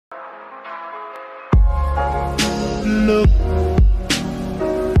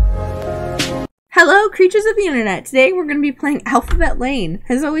Hello, creatures of the internet. Today we're going to be playing Alphabet Lane.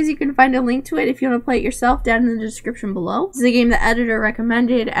 As always, you can find a link to it if you want to play it yourself down in the description below. This is a game the editor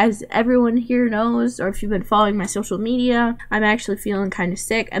recommended. As everyone here knows, or if you've been following my social media, I'm actually feeling kind of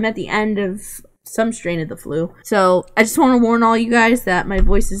sick. I'm at the end of some strain of the flu. So I just want to warn all you guys that my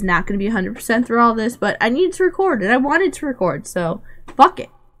voice is not going to be 100% through all this, but I needed to record and I wanted to record, so fuck it.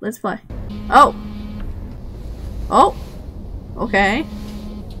 Let's play. Oh. Okay.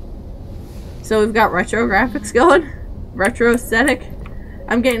 So we've got retro graphics going. Retro aesthetic.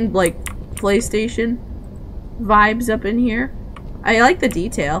 I'm getting like PlayStation vibes up in here. I like the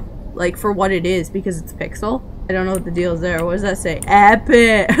detail, like for what it is, because it's pixel. I don't know what the deal is there. What does that say?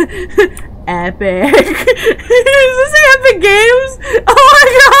 Epic. Epic. Does this say Epic Games? Oh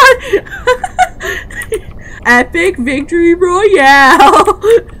my god. Epic Victory Royale.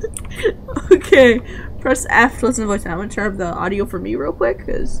 Okay. Press F to listen to voice. I'm gonna turn up the audio for me real quick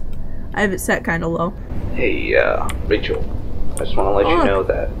because I have it set kind of low. Hey, Rachel. I just want to let you know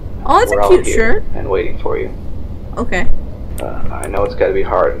that that's we're a all cute here shirt. and waiting for you. Okay. I know it's got to be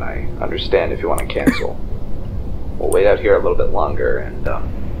hard, and I understand if you want to cancel. We'll wait out here a little bit longer, and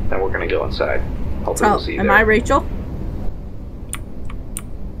then we're gonna go inside. Hopefully we'll see you am there. I Rachel?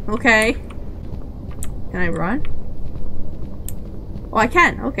 Okay. Can I run? Oh, I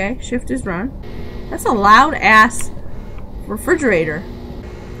can. Okay. Shift is run. That's a loud ass refrigerator.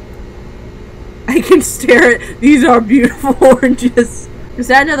 I can stare at these are beautiful oranges. Is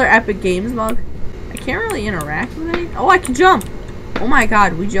that another Epic Games mug? I can't really interact with it. Oh, I can jump. Oh my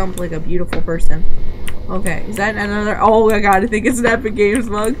god, we jump like a beautiful person. Okay, is that another? Oh my god, I think it's an Epic Games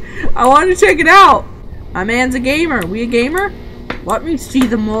mug. I want to check it out. My man's a gamer. We a gamer? Let me see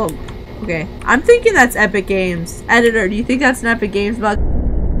the mug. Okay, I'm thinking that's Epic Games. Editor, do you think that's an Epic Games mug?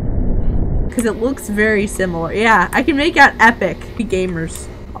 Because it looks very similar. Yeah, I can make out Epic Gamers.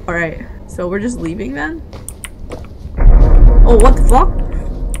 Alright, so we're just leaving then? Oh, what the fuck?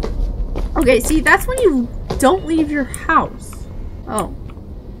 Okay, see, that's when you don't leave your house. Oh.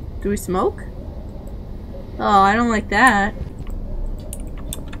 Do we smoke? Oh, I don't like that.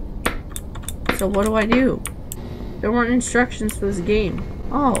 So what do I do? There weren't instructions for this game.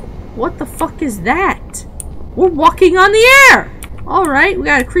 Oh, what the fuck is that? We're walking on the air! Alright, we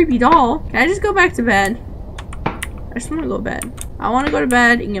got a creepy doll. Can I just go back to bed? I just want to go to bed. I want to go to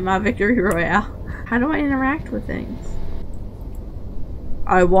bed and get my Victory Royale. How do I interact with things?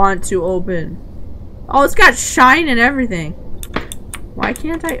 I want to open. Oh, it's got shine and everything. Why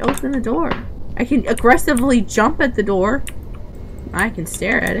can't I open the door? I can aggressively jump at the door. I can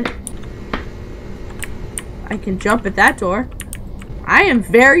stare at it. I can jump at that door. I am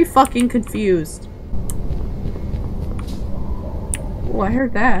very fucking confused. Oh, I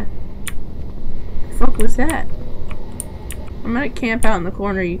heard that. The fuck was that? I'm gonna camp out in the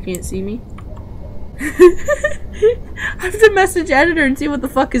corner. You can't see me. I have to message editor and see what the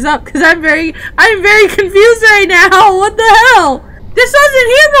fuck is up because I'm very confused right now. What the hell? This wasn't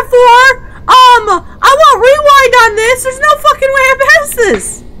here before. I want rewind on this. There's no fucking way I pass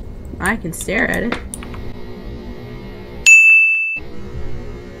this. I can stare at it.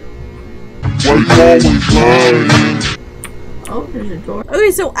 Oh, there's a door. Okay,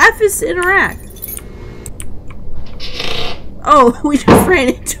 so F is to interact. Oh, we just ran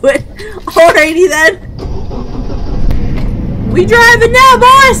into it. Alrighty then. We driving now,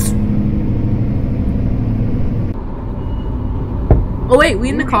 boys! Oh wait, we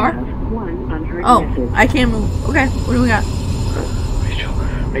in the car? Oh, I can't move. Okay, what do we got?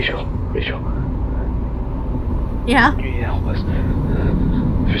 Rachel. Yeah? You need to help us.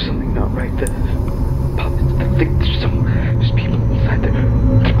 There's something not right. There's people inside there.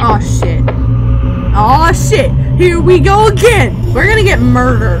 Oh shit. Oh shit. Here we go again. We're gonna get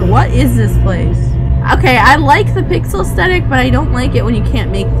murdered. What is this place? Okay, I like the pixel aesthetic, but I don't like it when you can't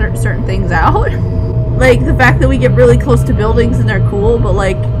make certain things out. Like the fact that we get really close to buildings and they're cool, but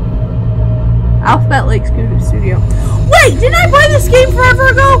like Alphabet Lake Studio. Wait, didn't I play this game forever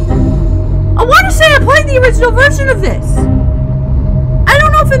ago? I want to say I played the original version of this. I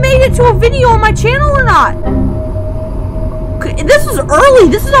don't know if it made it to a video on my channel or not. This was early.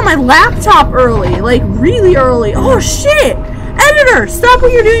 This is on my laptop early. Like, really early. Oh, shit. Editor, stop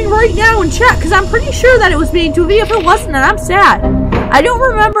what you're doing right now and check. Because I'm pretty sure that it was made to a video. If it wasn't, then I'm sad. I don't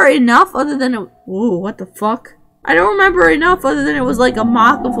remember enough other than it... Ooh, what the fuck? I don't remember enough other than it was like a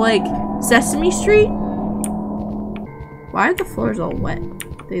mock of, like, Sesame Street. Why are the floors all wet?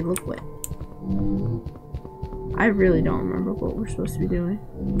 They look wet. I really don't remember what we're supposed to be doing.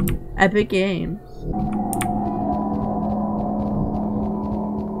 Epic Games.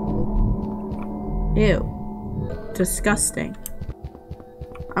 Ew. Disgusting.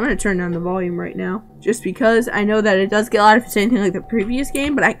 I'm gonna turn down the volume right now. Just because I know that it does get loud if it's anything like the previous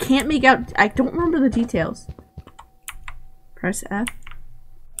game, but I can't make out. I don't remember the details. Press F.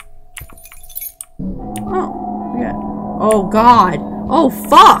 Oh, yeah. Oh, God. Oh,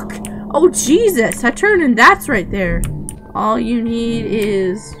 fuck. Oh, Jesus. I turned and that's right there. All you need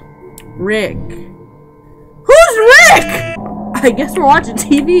is Rick. Who's Rick? I guess we're watching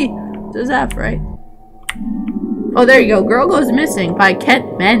TV. Does F, right? Oh, there you go. Girl Goes Missing by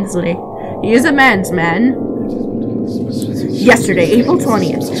Kent Mansley. He is a man's man. Yesterday, April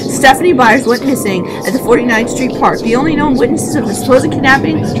 20th, Stephanie Byers went missing at the 49th Street Park. The only known witnesses of the supposed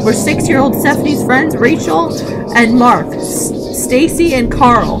kidnapping were 6-year-old Stephanie's friends, Rachel and Mark, Stacy and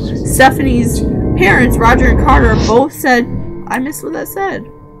Carl. Stephanie's parents, Roger and Carter, both said, I missed what that said.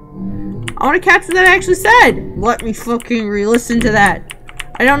 I want to catch what that actually said. Let me fucking re-listen to that.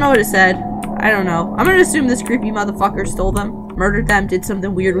 I don't know what it said. I don't know. I'm gonna assume this creepy motherfucker stole them, murdered them, did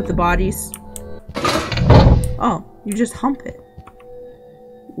something weird with the bodies. Oh, you just hump it.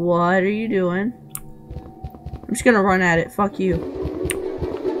 What are you doing? I'm just gonna run at it. Fuck you.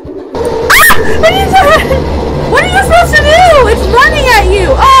 Ah! What are you doing? What are you supposed to do? It's running at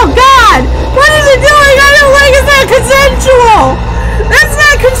you. Oh God! What is it doing? I don't like it. That's not consensual. That's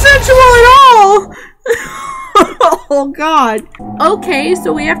not consensual at all. Oh God. Okay,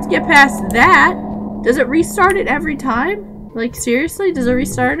 so we have to get past that. Does it restart it every time? Like seriously? Does it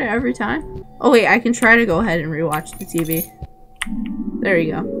restart it every time? Oh wait, I can try to go ahead and rewatch the TV. There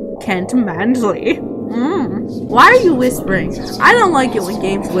you go. Kent Mansley. Why are you whispering? I don't like it when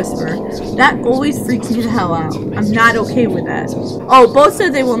games whisper. That always freaks me the hell out. I'm not okay with that. Oh, both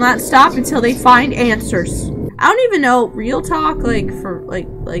said they will not stop until they find answers. I don't even know real talk, like for like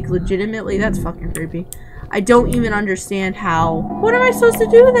legitimately. That's fucking creepy. I don't even understand how. What am I supposed to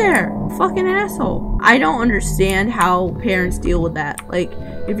do there? Fucking asshole. I don't understand how parents deal with that. Like,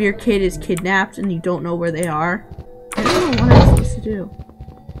 if your kid is kidnapped and you don't know where they are. I don't know what I'm supposed to do.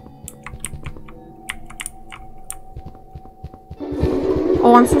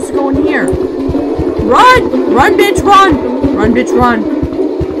 Oh, I'm supposed to go in here. Run! Run, bitch, run! Run, bitch, run.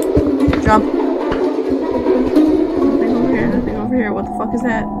 Jump. Nothing over here, nothing over here. What the fuck is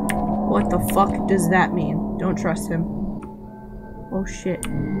that? What the fuck does that mean? Don't trust him. Oh shit.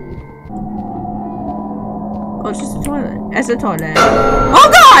 Oh, it's just a toilet. It's a toilet. Oh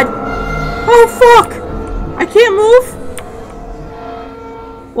God! Oh fuck! I can't move?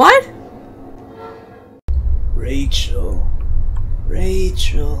 What? Rachel.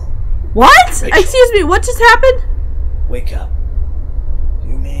 Rachel. What? Rachel. Excuse me, what just happened? Wake up.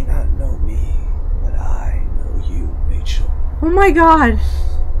 You may not know me, but I know you, Rachel. Oh my God.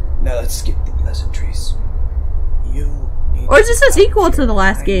 Now let's skip the pleasantries. You need Or is this a sequel to the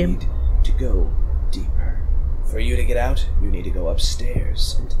last game? Need to go deeper. For you to get out, you need to go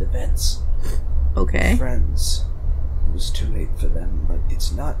upstairs into the vents. Okay. Friends. It was too late for them, but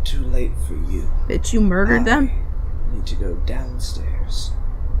it's not too late for you. Bitch, you murdered them? I need to go downstairs.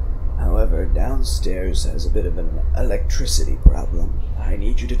 However, downstairs has a bit of an electricity problem. I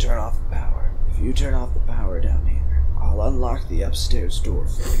need you to turn off the power. If you turn off the power down here, I'll unlock the upstairs door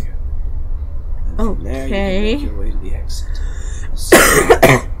for you. And from there, you can make your way to the exit. I'll see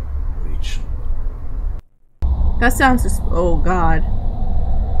you, Rachel. That sounds just. Oh God.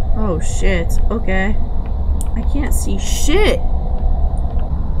 Oh shit. Okay. I can't see shit.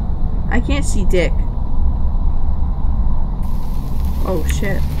 I can't see dick. Oh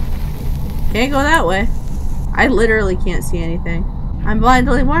shit. Can't go that way. I literally can't see anything. I'm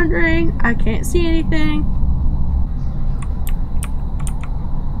blindly wandering. I can't see anything.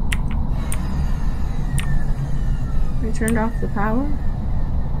 I turned off the power.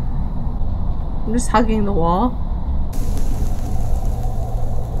 I'm just hugging the wall.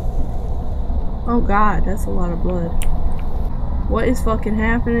 Oh God, that's a lot of blood. What is fucking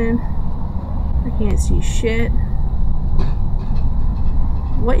happening? I can't see shit.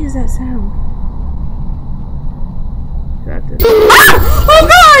 What is that sound? Ah! Oh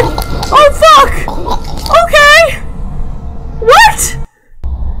God! Oh fuck! Okay! What?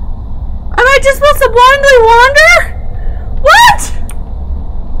 Am I just supposed to blindly wander? What?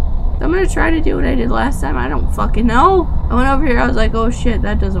 I'm gonna try to do what I did last time. I don't fucking know. I went over here. I was like, oh shit,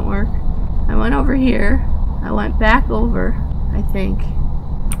 that doesn't work. I went over here. I went back over, I think.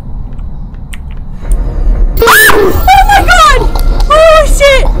 Ah! Oh my God! Oh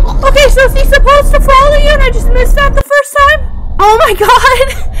shit! Okay, so is he supposed to follow you and I just missed that the first time? Oh my God!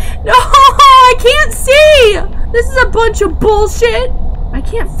 No, I can't see! This is a bunch of bullshit! I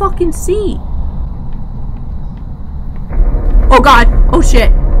can't fucking see. Oh God! Oh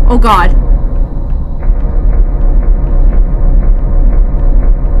shit! Oh God!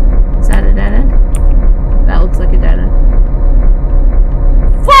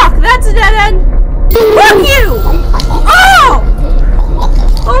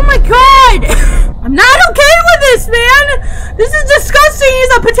 This is disgusting!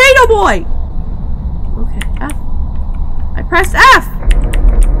 He's a potato boy! Okay, F. I pressed F!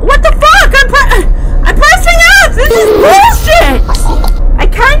 What the fuck? I'm pressing F! This is bullshit! I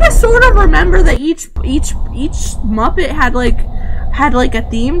kinda sort of remember that each Muppet had like a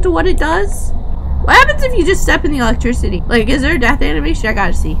theme to what it does. What happens if you just step in the electricity? Like, is there a death animation? I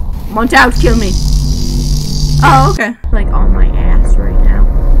gotta see. Montauk, kill me. Oh, okay. Like on my ass right now.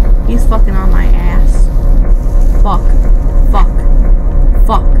 He's fucking on my ass. Fuck. Fuck.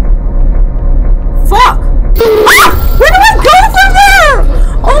 Fuck. Fuck! Ah! Where do I go from there?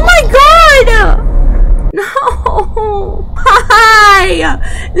 Oh my god! No! Hi!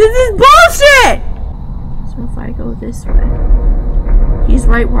 This is bullshit! So if I go this way, he's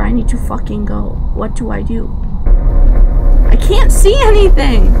right where I need to fucking go. What do I do? I can't see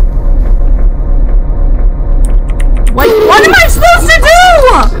anything! What am I supposed to do?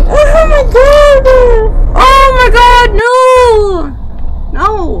 Oh my god! Oh my god, no!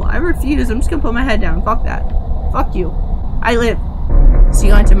 No, I refuse. I'm just gonna put my head down. Fuck that. Fuck you. I live. So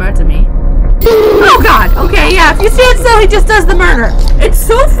you're going to murder me? Oh god! Okay, yeah, if you stand still, he just does the murder. It's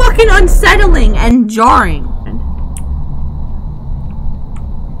so fucking unsettling and jarring.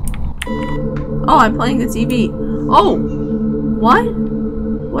 Oh, I'm playing the TV. Oh! What?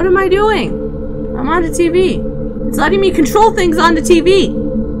 What am I doing? I'm on the TV. It's letting me control things on the TV.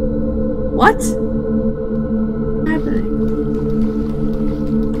 What? What's happening?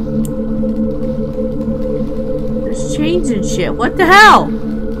 There's changing shit. What the hell?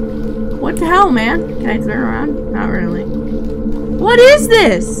 What the hell, man? Can I turn around? Not really. What is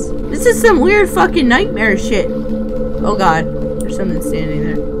this? This is some weird fucking nightmare shit. Oh god. There's something standing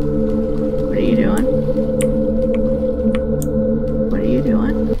there. What are you doing? What are you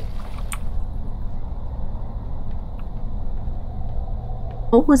doing?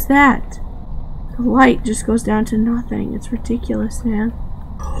 What was that? The light just goes down to nothing. It's ridiculous, man.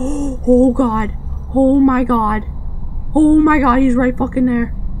 Oh god. Oh my god. Oh my god, he's right fucking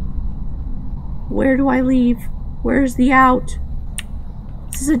there. Where do I leave? Where's the out?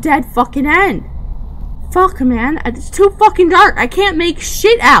 This is a dead fucking end. Fuck, man. It's too fucking dark. I can't make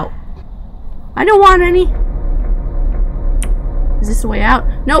shit out. I don't want any. Is this the way out?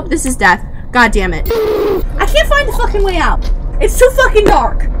 Nope, this is death. God damn it. I can't find the fucking way out. It's too fucking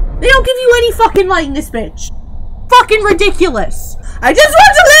dark. They don't give you any fucking light in this bitch. Fucking ridiculous. I just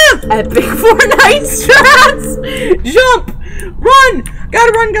want to live. Epic Fortnite strats. Jump. Run.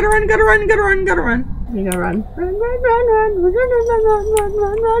 Gotta run, gotta run, gotta run, gotta run, gotta run. You gotta run. Run, run, run, run, run, run, run, run,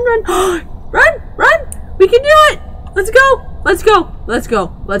 run, run, run, run. Run, run. We can do it. Let's go. Let's go. Let's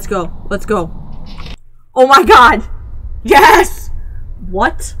go. Let's go. Let's go. Oh my god. Yes.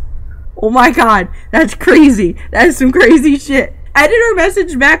 What? Oh my god. That's crazy. That is some crazy shit. Editor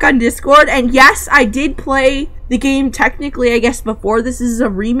messaged back on Discord, and yes, I did play the game technically, I guess, before. This is a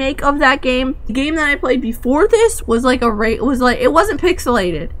remake of that game. The game that I played before this was like it wasn't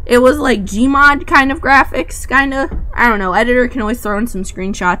pixelated. It was like Gmod kind of graphics, kind of. I don't know. Editor can always throw in some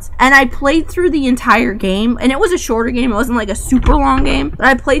screenshots. And I played through the entire game, and it was a shorter game. It wasn't like a super long game, but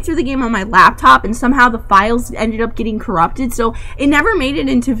I played through the game on my laptop, and somehow the files ended up getting corrupted, so it never made it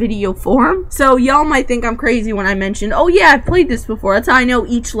into video form. So y'all might think I'm crazy when I mentioned, oh yeah, I've played this before. That's how I know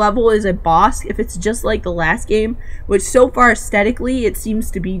each level is a boss, if it's just like the last game, which so far aesthetically it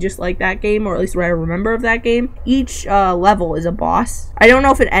seems to be just like that game, or at least what I remember of that game. Each level is a boss. I don't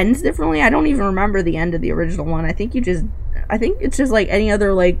know if it ends differently. I don't even remember the end of the original one. I think it's just like any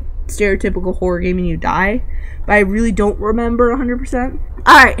other like stereotypical horror game and you die, but I really don't remember 100%.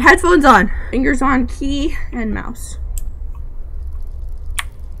 Alright, headphones on, fingers on key and mouse.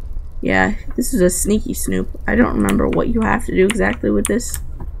 Yeah, this is a sneaky snoop. I don't remember what you have to do exactly with this.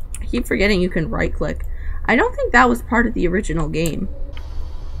 I keep forgetting you can right click. I don't think that was part of the original game.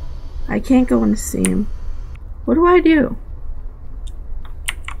 I can't go into Steam. What do I do?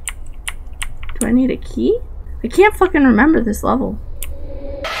 Do I need a key? I can't fucking remember this level.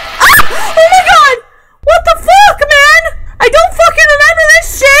 Ah! Oh my god! What the fuck, man? I don't fucking remember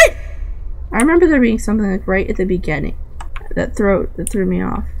this shit! I remember there being something like right at the beginning that threw me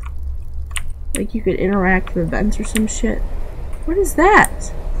off. Like you could interact with events or some shit. What is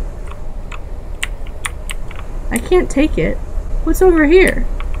that? I can't take it. What's over here?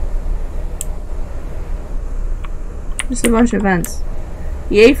 Just a bunch of vents.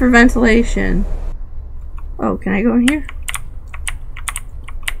 Yay for ventilation. Oh, can I go in here?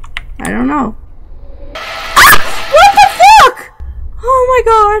 I don't know. Ah! What the fuck? Oh my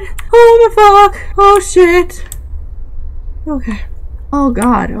god. Oh my fuck. Oh shit. Okay. Oh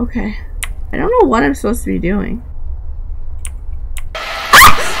god, okay. I don't know what I'm supposed to be doing.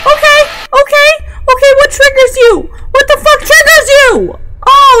 Ah! Okay! Okay! Okay, what triggers you? What the fuck triggers you?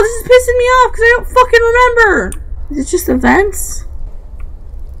 Oh, this is pissing me off because I don't fucking remember. Is it just events?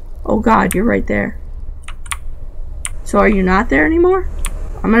 Oh god, you're right there. So are you not there anymore?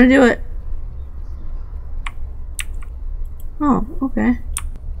 I'm gonna do it. Oh, okay.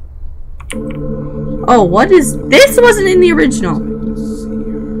 Oh, what is this? Wasn't in the original.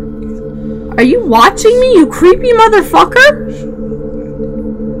 Are you watching me, you creepy motherfucker?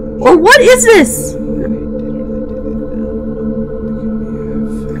 Or what is this?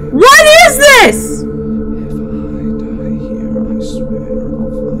 What is this?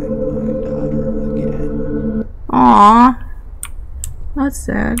 Aww. That's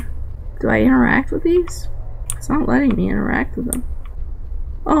sad. Do I interact with these? It's not letting me interact with them.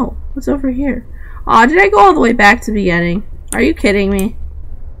 Oh, what's over here? Aw, did I go all the way back to the beginning? Are you kidding me?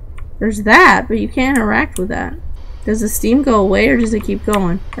 There's that, but you can't interact with that. Does the steam go away or does it keep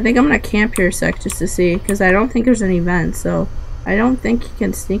going? I think I'm gonna camp here a sec just to see, because I don't think there's any vents, so I don't think he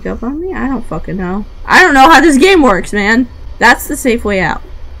can sneak up on me. I don't fucking know. I don't know how this game works, man. That's the safe way out.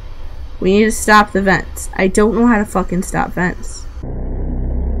 We need to stop the vents. I don't know how to fucking stop vents.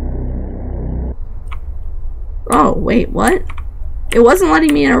 Oh, wait, what? It wasn't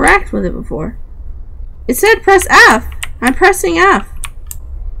letting me interact with it before. It said press F. I'm pressing F.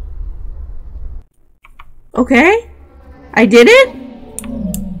 Okay. I did it?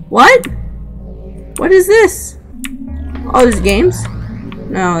 What? What is this? Oh, there's games?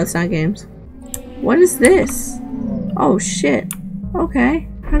 No, it's not games. What is this? Oh, shit. Okay.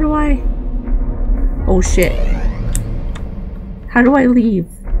 How do I... Oh, shit. How do I leave?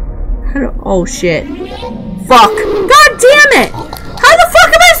 How do... Oh, shit. Fuck. God damn it! How the fuck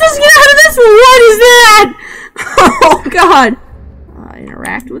am I supposed to get out of this? What is that? Oh, God.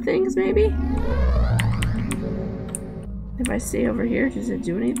 Interact with things, maybe? If I stay over here, does it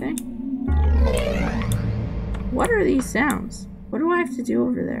do anything? What are these sounds? What do I have to do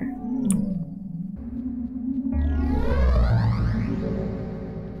over there?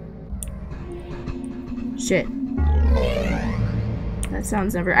 Shit. That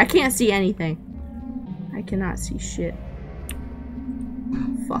sounds never... I can't see anything. I cannot see shit.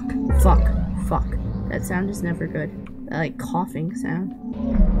 Fuck. Fuck. Fuck. That sound is never good. That, like, coughing sound.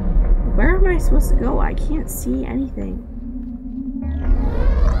 Where am I supposed to go? I can't see anything.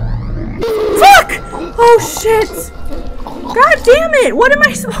 Fuck! Oh, shit! God damn it! What am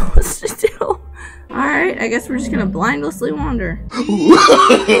I supposed to do? Alright, I guess we're just gonna blindlessly wander.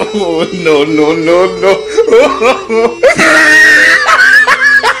 No, no, no, no.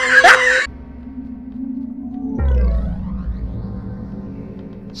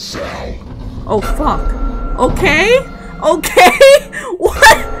 Oh, fuck. Okay? Okay?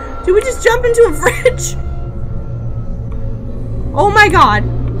 What? Did we just jump into a fridge? Oh my god.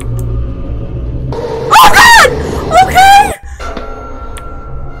 Oh god! Okay!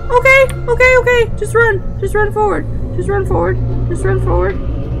 Okay, okay, okay. Just run. Just run forward. Just run forward. Just run forward.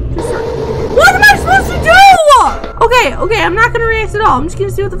 Just run. What am I supposed to do? Okay, okay, I'm not gonna react at all. I'm just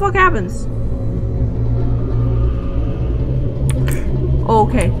gonna see what the fuck happens.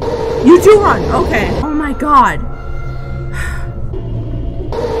 Okay. You do run. Okay. Oh my god.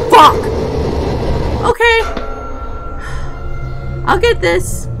 Fuck. Okay. I'll get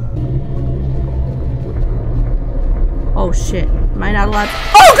this. Oh shit. Am I not allowed to?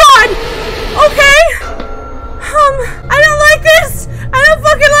 Oh god! Okay! I don't like this! I don't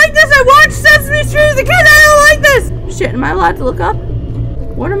fucking like this! I watched Sesame Street as a kid! I don't like this! Shit, am I allowed to look up?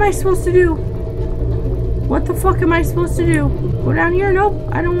 What am I supposed to do? What the fuck am I supposed to do? Go down here? Nope.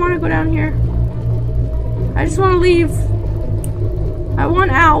 I don't want to go down here. I just want to leave. I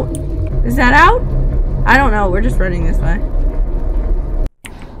want out. Is that out? I don't know. We're just running this way.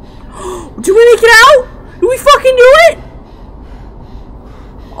 Do we make it out? Do we fucking do it?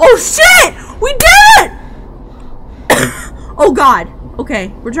 Oh shit! We did it! Oh god. Okay,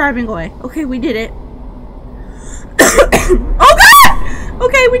 we're driving away. Okay, we did it. Oh god!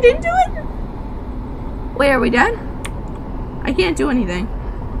 Okay, we didn't do it. Wait, are we done? I can't do anything.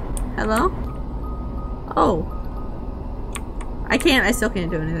 Hello? Oh. I can't. I still can't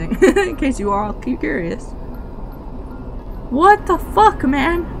do anything. In case you are all curious. What the fuck,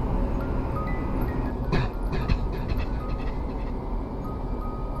 man?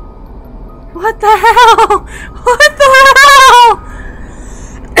 What the hell? What the hell?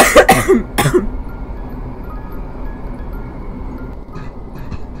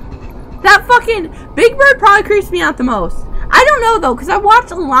 That fucking Big Bird probably creeps me out the most. I don't know though, because I watched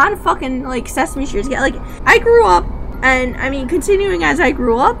a lot of fucking like Sesame Street. Like I grew up, and I mean, continuing as I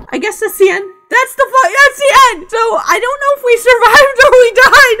grew up, I guess that's the end. That's the end. So I don't know if we survived or we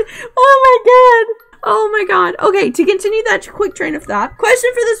died. Oh my god. Oh god. Okay, to continue that quick train of thought, question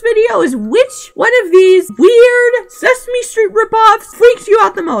for this video is, which one of these weird Sesame Street ripoffs freaks you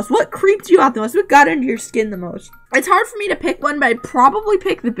out the most? What creeped you out the most? What got under your skin the most? It's hard for me to pick one, but I'd probably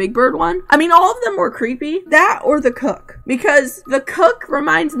pick the Big Bird one. I mean, all of them were creepy. That or the Cook. Because the Cook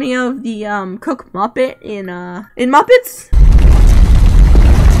reminds me of the Cook Muppet in Muppets.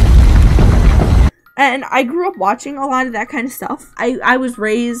 And I grew up watching a lot of that kind of stuff. I was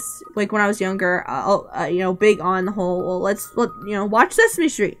raised, like, when I was younger, you know, big on the whole, well, let's watch Sesame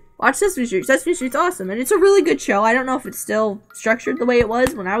Street. Watch Sesame Street. Sesame Street's awesome, and it's a really good show. I don't know if it's still structured the way it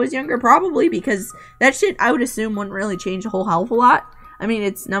was when I was younger, probably, because that shit, I would assume, wouldn't really change a whole hell of a lot. I mean,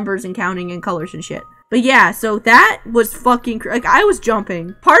 it's numbers and counting and colors and shit. But yeah, so that was fucking, like, I was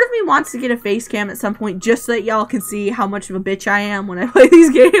jumping. Part of me wants to get a face cam at some point just so that y'all can see how much of a bitch I am when I play these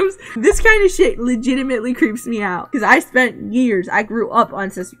games. This kind of shit legitimately creeps me out. Because I spent years, I grew up on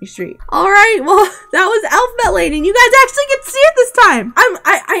Sesame Street. Alright, well, that was Alphabet Lane, and you guys actually get to see it this time.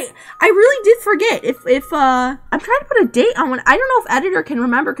 I really did forget. If I'm trying to put a date on when, I don't know if editor can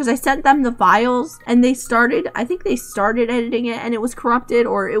remember, because I sent them the files, and they started, I think they started editing it, and it was corrupted,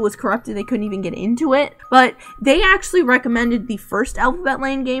 or it was corrupted, they couldn't even get into it. But they actually recommended the first Alphabet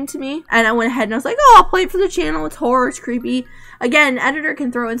Lane game to me, and I went ahead and I was like, oh, I'll play it for the channel. It's horror, it's creepy. Again, editor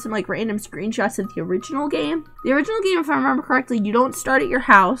can throw in some like random screenshots of the original game. The original game, if I remember correctly, you don't start at your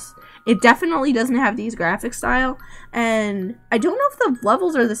house. It definitely doesn't have these graphic style, and I don't know if the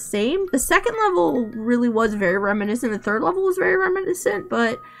levels are the same. The second level really was very reminiscent. The third level was very reminiscent,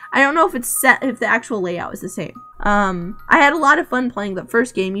 but I don't know if it's set, if the actual layout is the same. I had a lot of fun playing the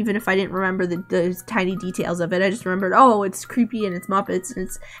first game, even if I didn't remember the tiny details of it. I just remembered, oh, it's creepy and it's Muppets, and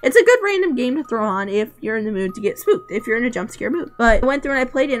it's a good random game to throw on if you're in the mood to get spooked, if you're in a jump scare mood. But I went through and I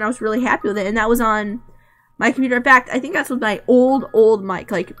played it, and I was really happy with it, and that was on my computer. In fact, I think that's with my old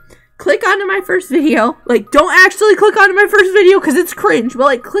mic. Like, click onto my first video. Like, don't actually click onto my first video because it's cringe, but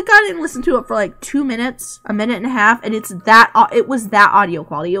like, click on it and listen to it for like 2 minutes, a minute and a half, and it was that audio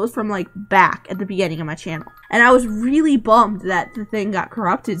quality. It was from like back at the beginning of my channel, and I was really bummed that the thing got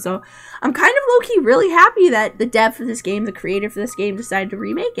corrupted. So I'm kind of low-key really happy that the dev for this game, the creator for this game, decided to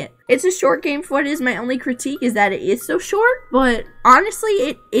remake it. It's a short game for what it is. My only critique is that it is so short, but honestly,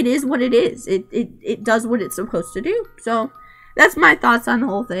 it is what it is. It does what it's supposed to do. So that's my thoughts on the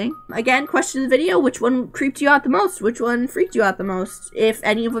whole thing. Again, question of the video, which one creeped you out the most? Which one freaked you out the most? If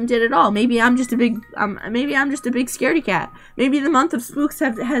any of them did at all. Maybe I'm just a big, scaredy cat. Maybe the month of spooks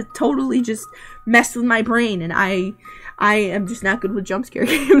has totally just messed with my brain, and I am just not good with jump scare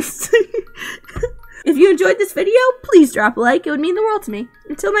games. If you enjoyed this video, please drop a like. It would mean the world to me.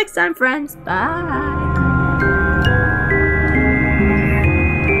 Until next time, friends. Bye.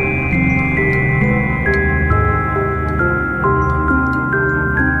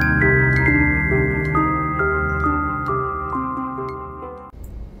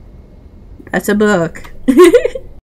 That's a book.